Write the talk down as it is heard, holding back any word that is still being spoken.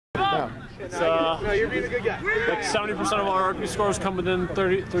It's, no, you're being a good guy. Like 70% of our rugby scores come within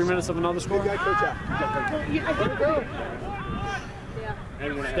 33 minutes of another score. Good guy, coach out.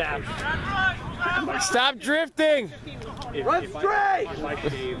 Stop drifting! Run straight!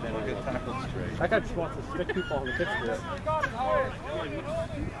 That guy just wants to stick people on the pitch for it.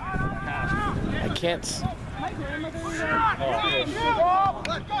 I can't. It's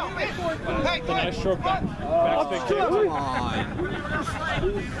a nice short backspin kick. Come on.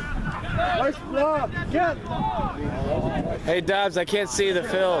 Nice block. Get. Hey Dobbs, I can't see the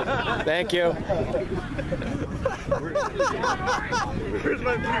field. Thank you. Here's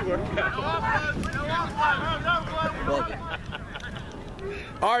my pre-workout.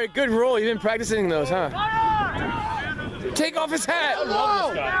 All right, good roll. You've been practicing those, huh? Take off his hat.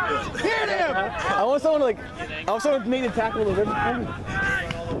 Oh, Hit him! I want someone to make the tackle the river.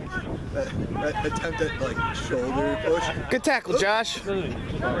 That attempt at like shoulder push. Good tackle, Josh. No,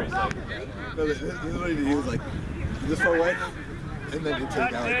 this is what he was like, this far away, and then you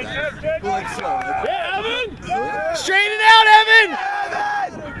take out like that. But like slow. yeah, Evan! Straighten it out,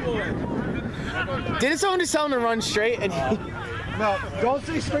 Evan! Didn't someone just tell him to run straight? And No, don't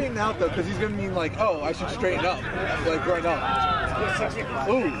say straighten out though, because he's gonna mean like, oh, I should straighten up, like run up.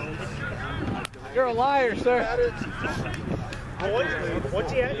 Ooh, you're a liar, sir.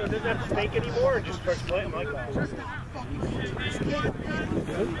 Once he doesn't have to think anymore and just starts playing like that.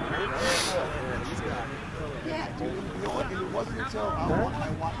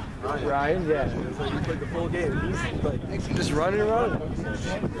 Ryan, yeah. So he played the full game. He's like just running and running.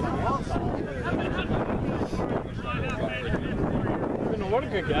 What a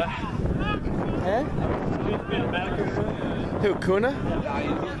good guy. Huh? He's been a manager. Who, Kuna?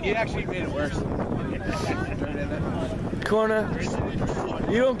 He actually made it worse. Kuna,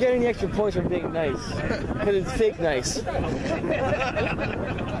 you don't get any extra points for being nice. Because it's fake nice.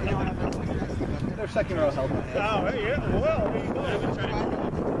 Their second row helped. Oh, hey, yeah. Well, there you go. I've been trying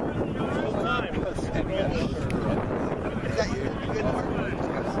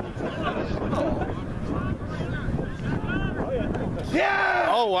Yeah!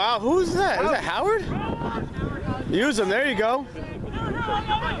 Oh, wow. Who's that? Is that Howard? Use him. There you go.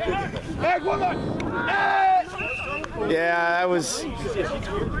 Hey, one more! Yeah, that was...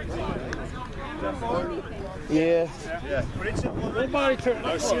 Yeah. But it's one body turn.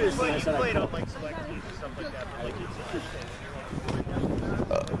 No, seriously. He played on like select teams and stuff like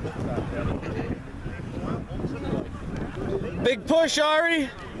that. Big push, Ari.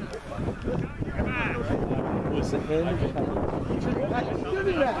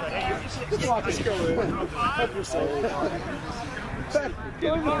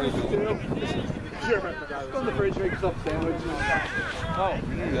 Go in the fridge, make yourself a sandwich. Oh,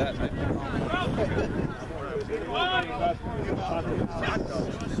 do that, man.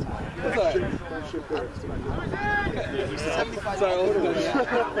 What's that? Sorry, I'll order that.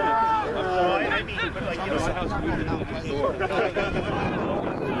 I mean, but like, you know,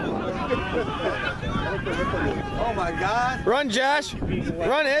 Oh my God! Run, Josh.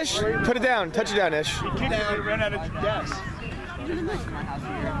 Run, Ish. Put it down. Touch it down, Ish. he kicked it and ran out of gas.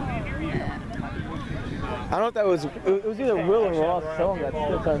 I don't know if that was... It was either Will or Ross telling that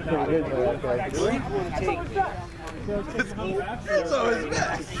still sounds pretty good. That's always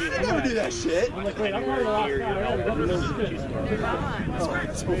best. I never do that shit. I'm like, wait, I'm running off. Oh,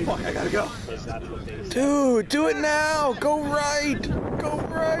 fuck, I gotta go. Dude, do it now. Go right. Go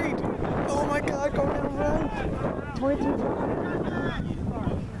right. Oh my God, go down right. 22.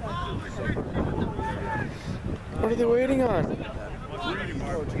 What are they waiting on?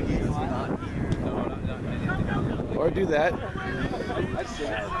 Or do that.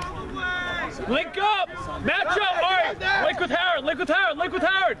 Link up! Match up! All right! Link with Howard! Link with Howard! Link with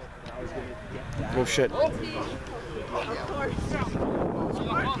Howard! Oh shit.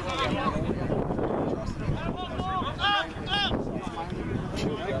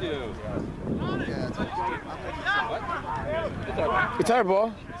 Guitar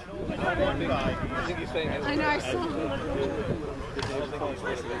ball. I know, I saw.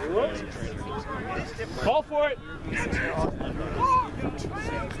 Call for it!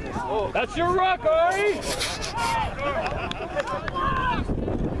 That's your rock, Ari!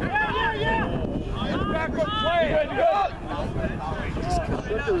 Backup play!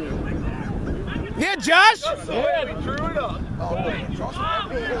 Yeah, Josh!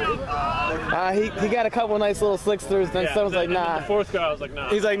 He got a couple nice little slicks throughs, then someone's like, nah. The fourth guy, I was like, nah.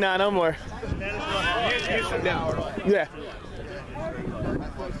 He's like, nah, no more. Yeah.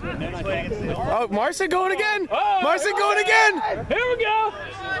 Oh, Marcin going again! Oh, Marcin going again! Here we go!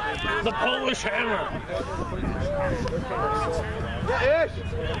 The Polish hammer.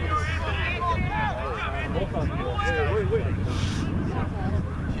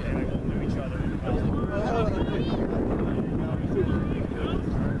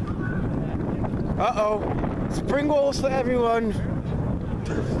 Uh-oh. Spring rolls for everyone.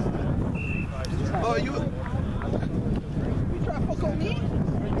 Oh, you try to fuck on me?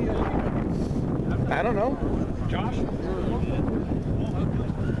 I don't know. Josh?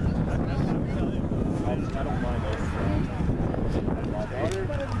 I don't mind those.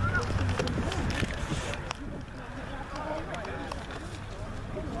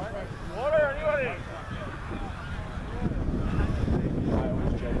 Water, anybody? I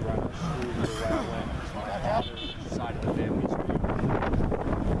always joke around the school the way I went. My father's side of the family.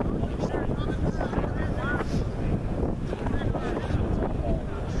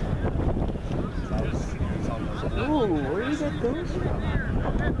 Ooh, where did you get those from?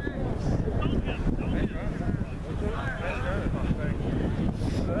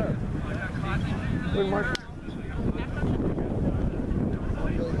 Wait, Mark.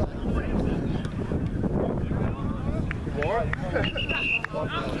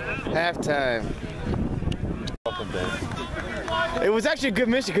 Halftime. It was actually a good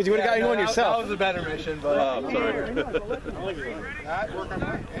mission because you would have gotten one yourself. That was a better mission, but I'm sorry.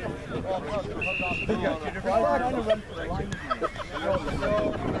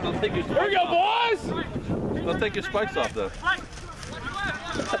 Here we go, boys! Let's take your spikes off, though.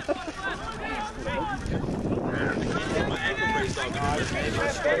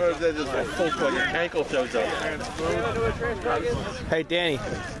 Or is that just a full like your ankle shows up? Hey, Danny.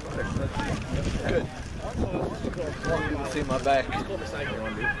 Good. See my back.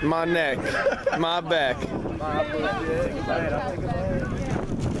 My neck. My back. Here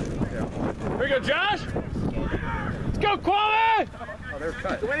we go, Josh! Let's go, Kwame! Oh, they're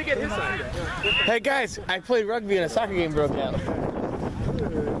cut. When did he get his side? Hey, guys, I played rugby and a soccer game broke out.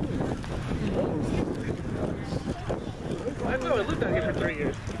 I know, I lived down here for 3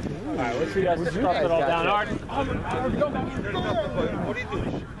 years. Alright, let's see you guys stuff it all down. Alright, go back. What are you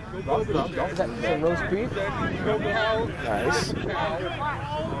doing? Is that some roast beef? Nice.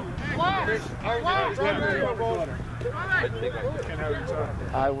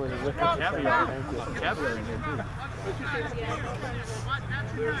 I was looking for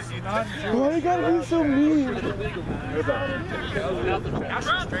why you gotta be so mean?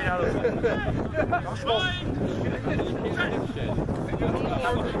 Straight out of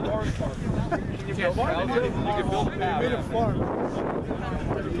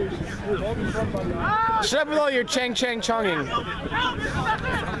Shut up with all your chang chonging. You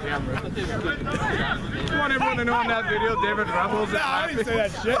want everyone to know in that video, David Rebels is laughing. I didn't say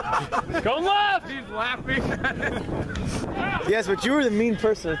that shit. Go left! He's laughing. Yes, but you were the mean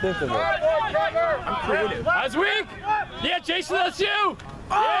person to think of it. I'm creative. That's weak! Yeah, Jason, that's you! Woo!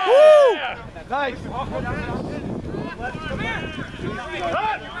 Yeah! Nice.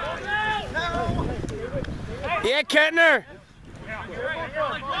 Yeah, Kettner!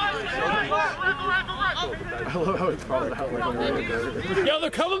 I love how it's called out like a minute ago. Yo, they're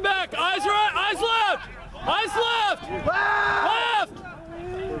coming back! Eyes right! Eyes left! Eyes left! Left!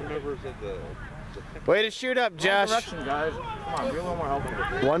 Way to shoot up, Josh. One direction, guys. Come on, be a little more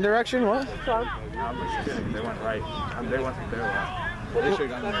helpful. One direction? What? I'm just kidding. They went right. They went from their left. They should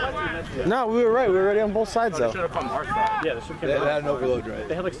have gone right. No, we were right. We were ready on both sides, They though. should have come our side. Yeah, they should They had an overload right.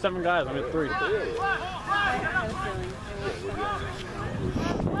 They had like 7 guys, we had 3.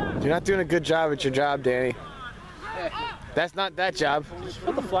 You're not doing a good job at your job, Danny. That's not that job.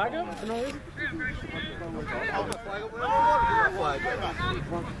 Put the flag up for no reason?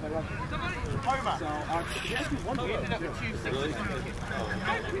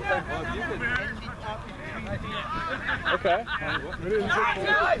 Okay.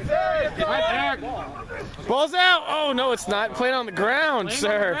 Ball's out! Oh, no, it's not. Playing on the ground,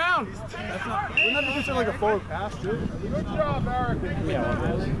 sir. Wouldn't that be considered like a forward pass, too? Good job, Eric.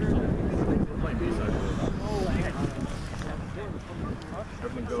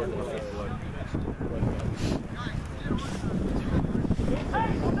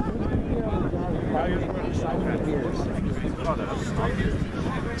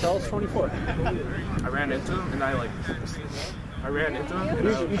 Tell us 24. I ran into him and I ran into him. And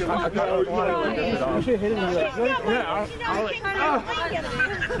You should hit him and be like,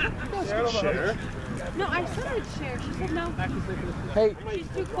 Share. No, I said I'd share. She said no. hey, She's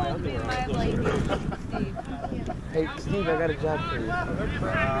too cold to be in my like. Steve. hey, Steve, I got a job for you.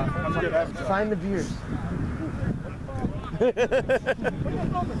 Find the beers.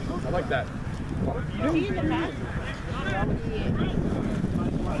 I like that. Tea in the back.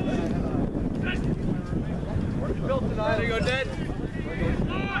 There you go, Dad.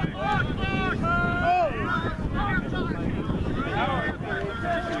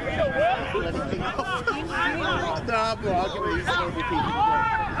 Well, I'll give you some MVP.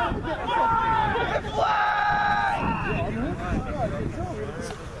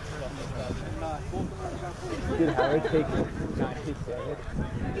 Did Howard take 97?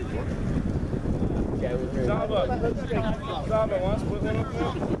 Yeah, we're very Zaba, want to split one up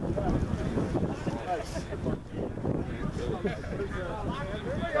now?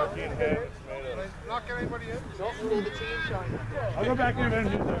 Not get anybody in? I'll go back in and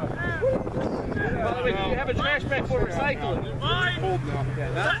hit that. By the way, do you have a trash bag for recycling? It's cold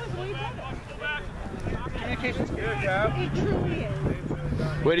now. Communication's good, Cap. It truly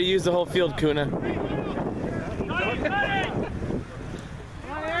is. Way to use the whole field, Kuna.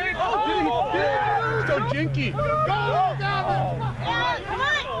 So jinky.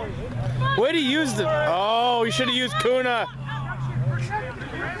 Way to use the. Oh, you should have used Kuna.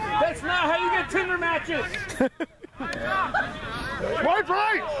 That's not how you get Tinder matches. Right,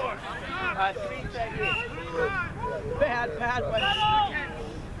 right. Bad, but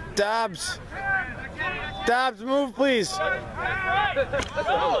Dobbs. Dobbs, move, please. Go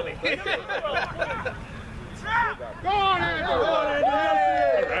on, Andrew.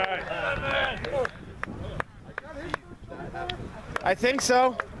 I think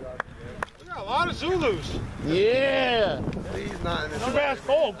so. We got a lot of Zulus. Yeah. He's not in this. Too bad it's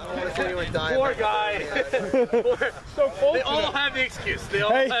cold. I don't want to see anyone die. Poor guy. So cold. They all have the excuse. They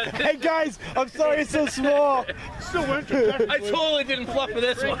all Hey, have hey guys, I'm sorry it's so small. It's still winter. I totally didn't fluff for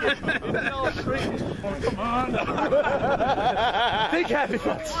this one. Come on. Big happy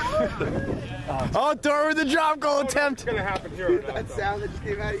bucks. Oh, Dora with the drop goal attempt. What's gonna happen here? That sound that just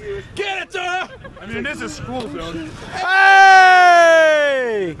came out of you was Get it, Dora! I mean, this is school zone.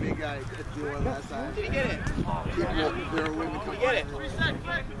 Hey! big guy. Could do one last time. did he get it? There were women coming. Get it.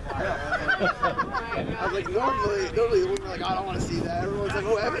 I was like, normally the women are like, I don't want to see that. Everyone's like,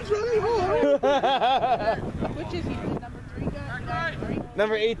 oh, Evan's really hard. Which is he? The number 3 guy?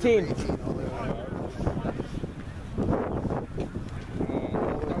 Number 18.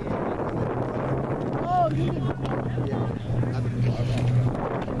 Oh, you did.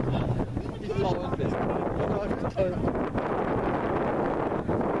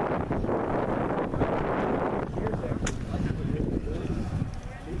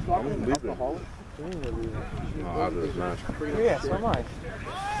 Yeah, so am I.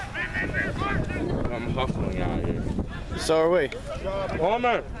 I'm hustling out here. So are we.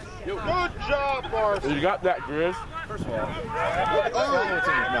 Homer! Good job, Bart! You got that, Grizz. First of all.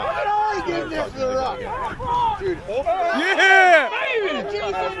 Oh, he gave this to the rock. Dude. Yeah!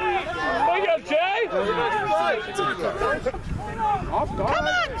 Thank you, Jay! Come on,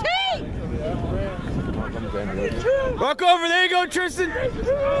 T! Walk over, there you go, Tristan!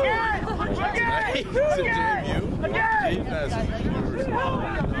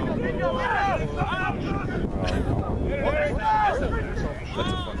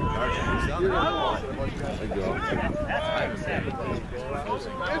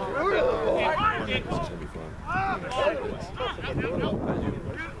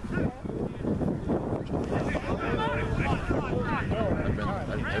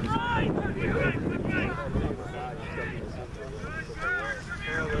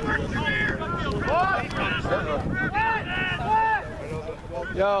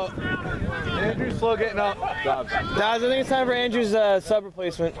 Yo, Andrew's slow getting up. Dobbs, I think it's time for Andrew's sub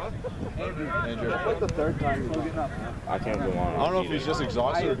replacement. Andrew. That's the third time he's getting up. I can't go on. I don't know if he's just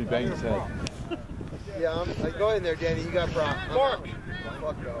exhausted or if he banged his head. Yeah, like, go in there, Danny. You got prop. Mark!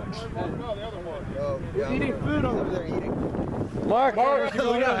 Fuck no. No, the other one. Oh, yeah. Eating food over there eating. Mark! Mark,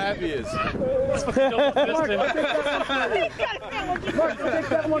 look how happy he is. Mark, I'll take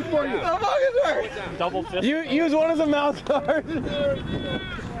that one for you. Double fist. You use one of the mouth guards.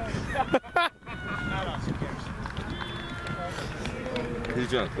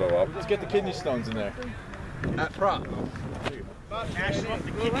 He's gonna throw up. Let's get the kidney stones in there. At prop.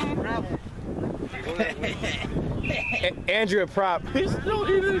 Andrew, a prop. He's still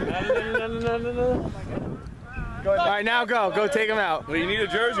eating. All right, now go. Go take him out. Well, you need a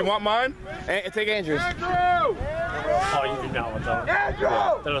jersey. Want mine? Take Andrew's. Oh, you do not want that.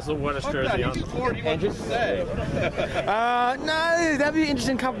 That was the winnest jersey on. Andrew's? No, that'd be an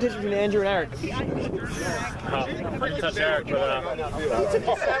interesting competition between Andrew and Eric. Touch Eric, but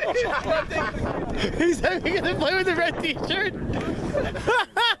He's gonna play with the red t-shirt.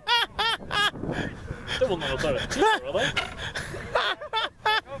 they will know about it, will they?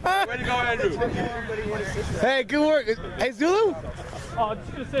 Way to go, Andrew. Hey, good work. Hey, Zulu? Oh, I was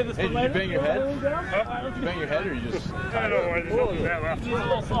just gonna say this Hey, one did you later. bang your head? Did you bang your head or you just... I don't know why there's nothing that left. Just a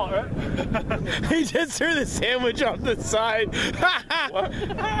little salt, right? He just threw the sandwich off the side.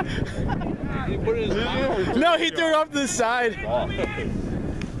 put it in his mouth. No, he threw it off to the side.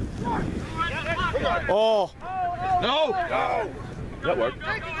 Oh. No! No! That worked.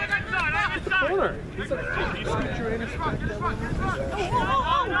 Corner.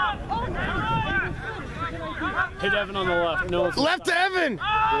 Hit Evan on the left. No, it's Left to Evan.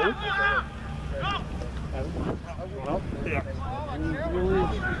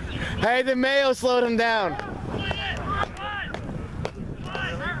 Hey, the Mayo slowed him down.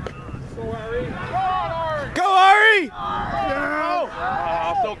 Go, Ari! No!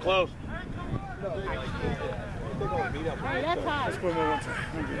 Oh, so close. That's hot.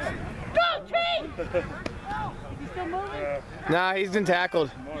 Go, Tree! Is he still moving? Nah, he's been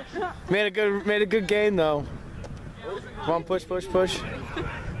tackled. Made a good game though. Come on, push, push, push.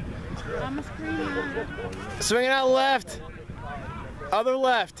 I'm a screamer. Swinging out left. Other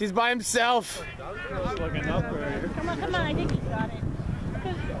left. He's by himself. Come on, I think he's got it.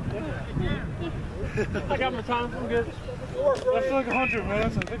 I got my time. I'm good. That's like 100, man. I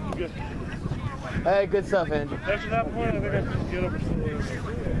think I'm good. Hey, good stuff, Andrew. After that point, I think I can get over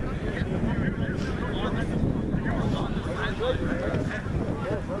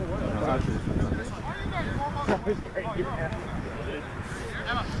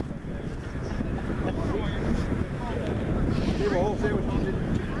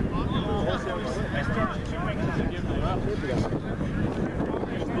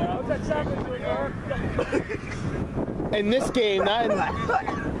In this game, not in...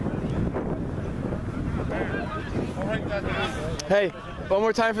 Hey, one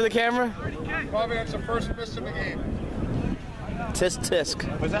more time for the camera. Probably that's the first miss of the game. Tisk tisk.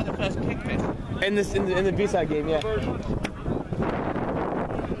 Was that the first kick miss? In the B-side game, yeah.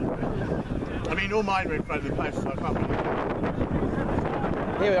 I mean, no mind right in front of the post, so I can't believe it.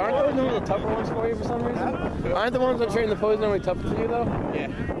 Hey, wait, aren't those normally the tougher ones for you for some reason? Aren't the ones that train the post normally tougher for you though? Yeah.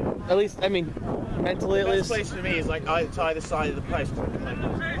 At least, I mean, mentally at The best least. place for me is like either side of the post.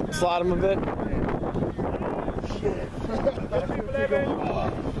 Slot them a bit.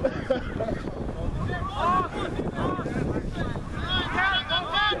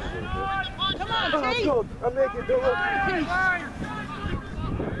 Come on, Tree! I'm making do it.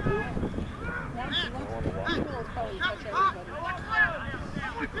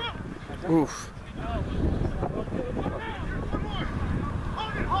 Oof.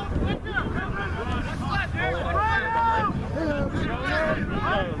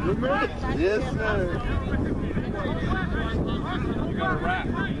 Yes, sir. You got a wrap.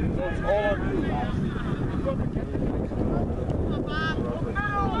 So it's all on you.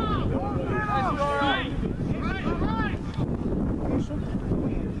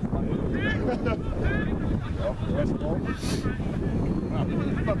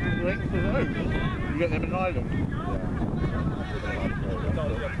 You got them in Ireland?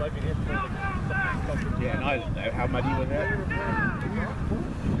 Yeah, in Ireland though. How muddy was that?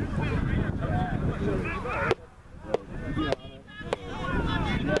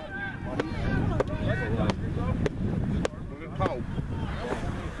 Was it cold?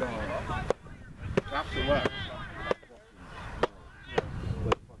 That's the worst.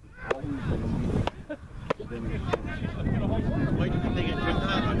 Why do you think they get tripped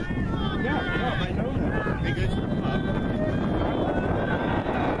that much? Yeah, I know that. They go to the pub.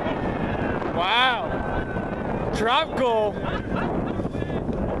 Wow. Drop goal. I'm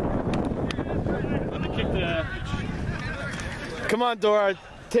gonna kick the. Come on, Dora.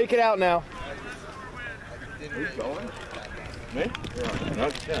 Take it out now. Who's going? Me?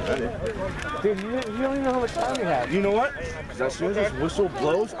 Dude, you don't even know how much time we have. You know what? Because as soon as this whistle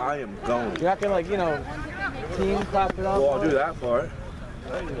blows, I am going. You're not gonna, like, you know, team clap it up. Well, I'll do that part.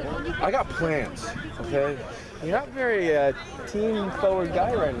 I got plans, okay? You're not very team forward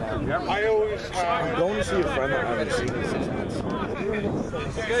guy right now. I always I'm going to see a friend that I haven't seen in 6 months.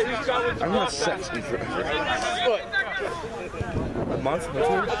 I'm not sexy for a month, maybe?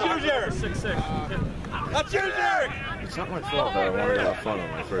 6'6". That's yours, Eric! It's not my fault that I wanted to have fun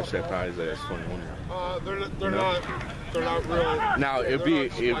on my first St. Patty's Day as 21. They're not really. Now it would be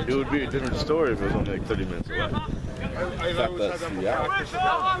a different story if it was only like 30 minutes away. I fact, always that's had the that hour. practice. The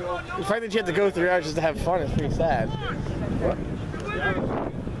fact that you have to go 3 hours just to have fun is pretty sad. What?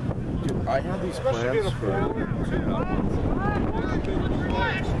 Dude, I have these plans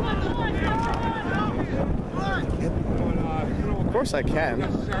Of course I can.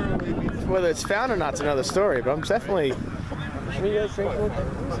 Whether it's found or not's another story, but I'm definitely... I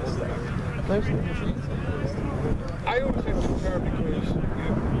always say prepare because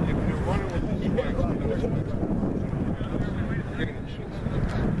if you're running with these bikes, you're getting the shit.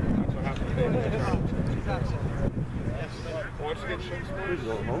 That's what happened.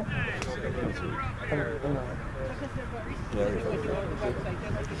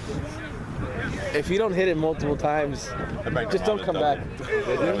 If you don't hit it multiple times, just don't come back.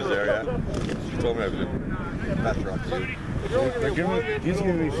 I was there, yeah. She told me I was in that truck, too. He's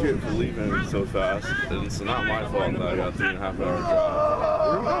giving me shit for leaving so fast, and it's not my fault that I got 3.5 hour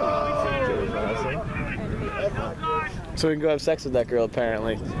drive. So we can go have sex with that girl,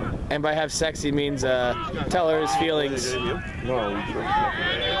 apparently. And by have sex, he means tell her his feelings. No,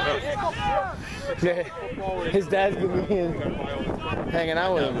 His dad's gonna be hanging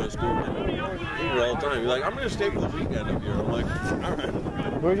out with him. All the time. He's like, I'm going to stay for the weekend up here. I'm like, all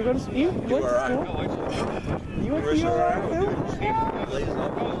right. Where'd you go to school? You went to school? You went to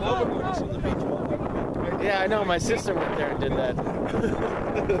Yeah, I know. My sister went there and did that. I'm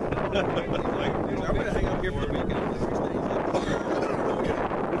going to hang out here for the weekend.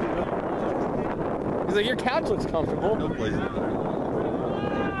 He's like, your couch looks comfortable. No place in there.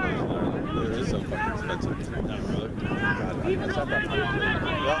 There is some fucking expensive down the road.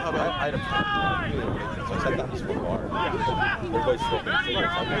 Well, how about I sat down to smoke bar. Everybody's smoking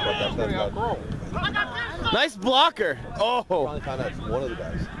cigarettes. I'm like, that's about Nice blocker. Oh. Finally found out it's one of the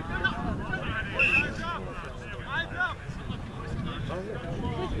guys.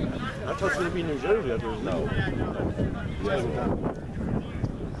 I thought it was going to be New Jersey. No.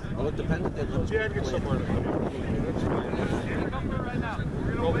 Well, it depends if they live. Yeah, get somewhere.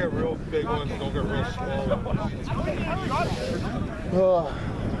 Don't get real big ones, don't get real small ones. Oh.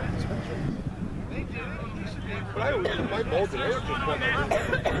 But I my mold today was just one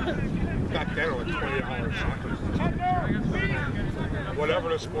back then like $20 soccer. Whatever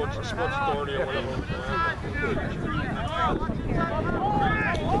the sports authority or whatever.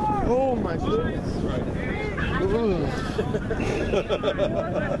 Oh my goodness.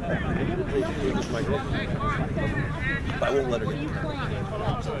 I won't let her get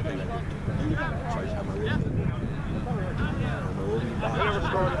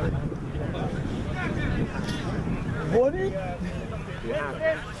What?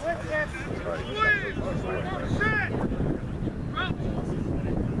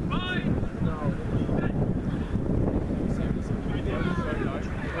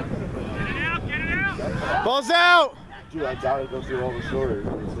 Ball's out! Dude, I gotta go through all the stories.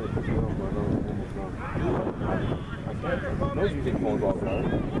 Those you think phone balls are.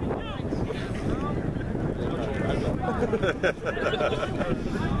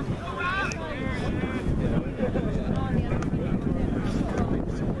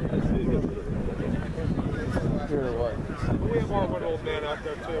 We have our one old man out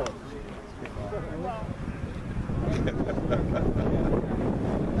there too.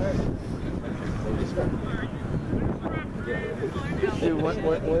 Dude, when?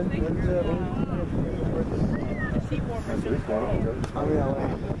 I'm in LA.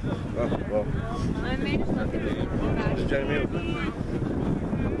 Oh, well. Is Jamie?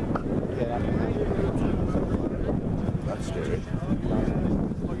 That's scary.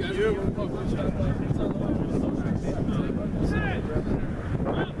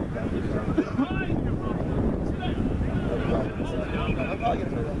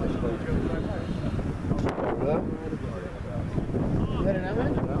 Better now,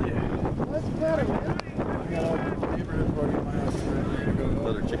 man? What's better, man?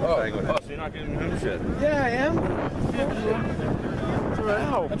 Another chicken thing with Oh, so you're not getting him shit? Yeah, I am.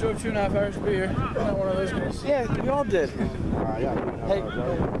 Wow. I drove 2.5 hours to be here. I'm not one of those guys. Yeah, we all did. Yeah. Hey,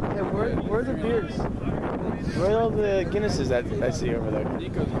 where are the beers? Where are all the Guinnesses that I see over there?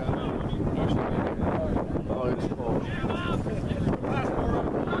 Oh, it's cold.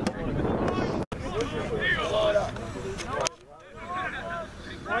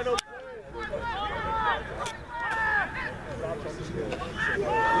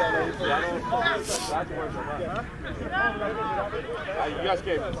 You guys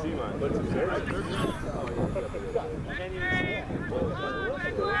can't even see mine.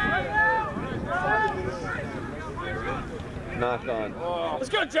 knock on. Let's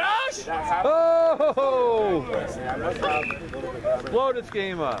go, Josh! Oh! Blow this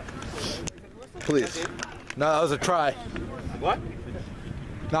game up. Please. No, that was a try. What?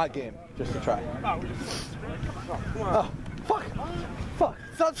 Not game. Just a try. Oh, fuck. Fuck.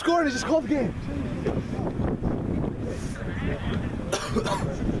 Stop scoring. He just called the game.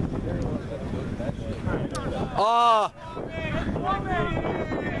 Ah.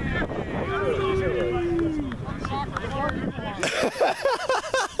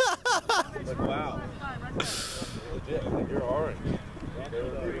 Wow. Legit. You're orange.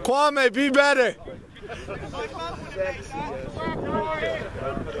 Kwame, be better.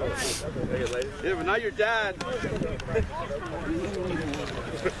 Yeah, but not your dad.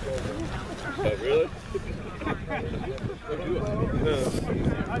 Oh, really?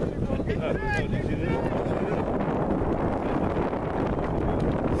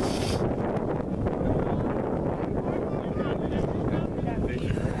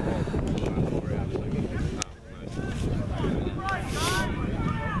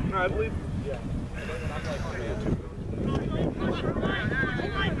 No, I believe.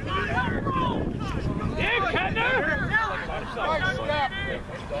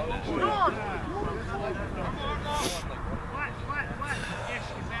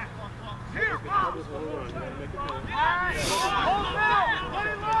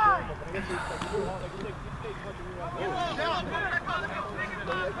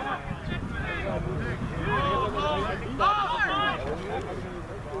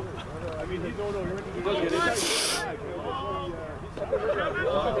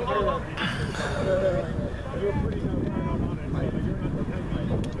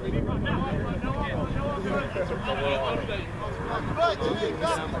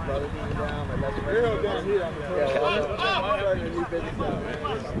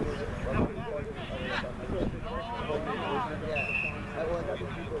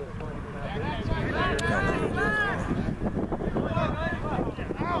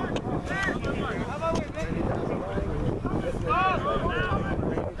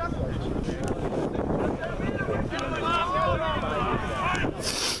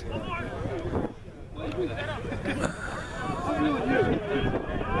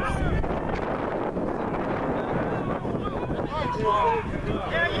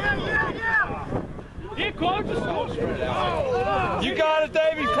 You got it,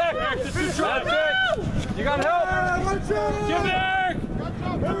 Davey. That's it. You got help. Give it, Eric.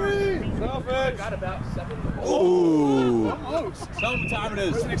 Got about 7. Ooh. Tell them what time it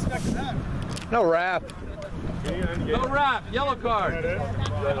is. Expecting that. No wrap. No wrap. Yellow card.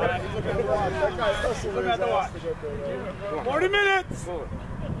 40 minutes.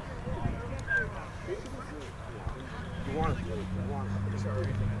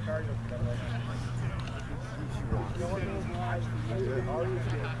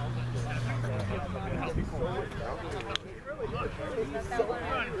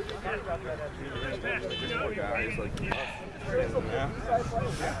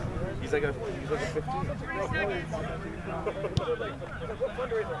 He's like a 15.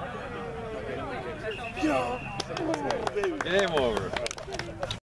 Game over.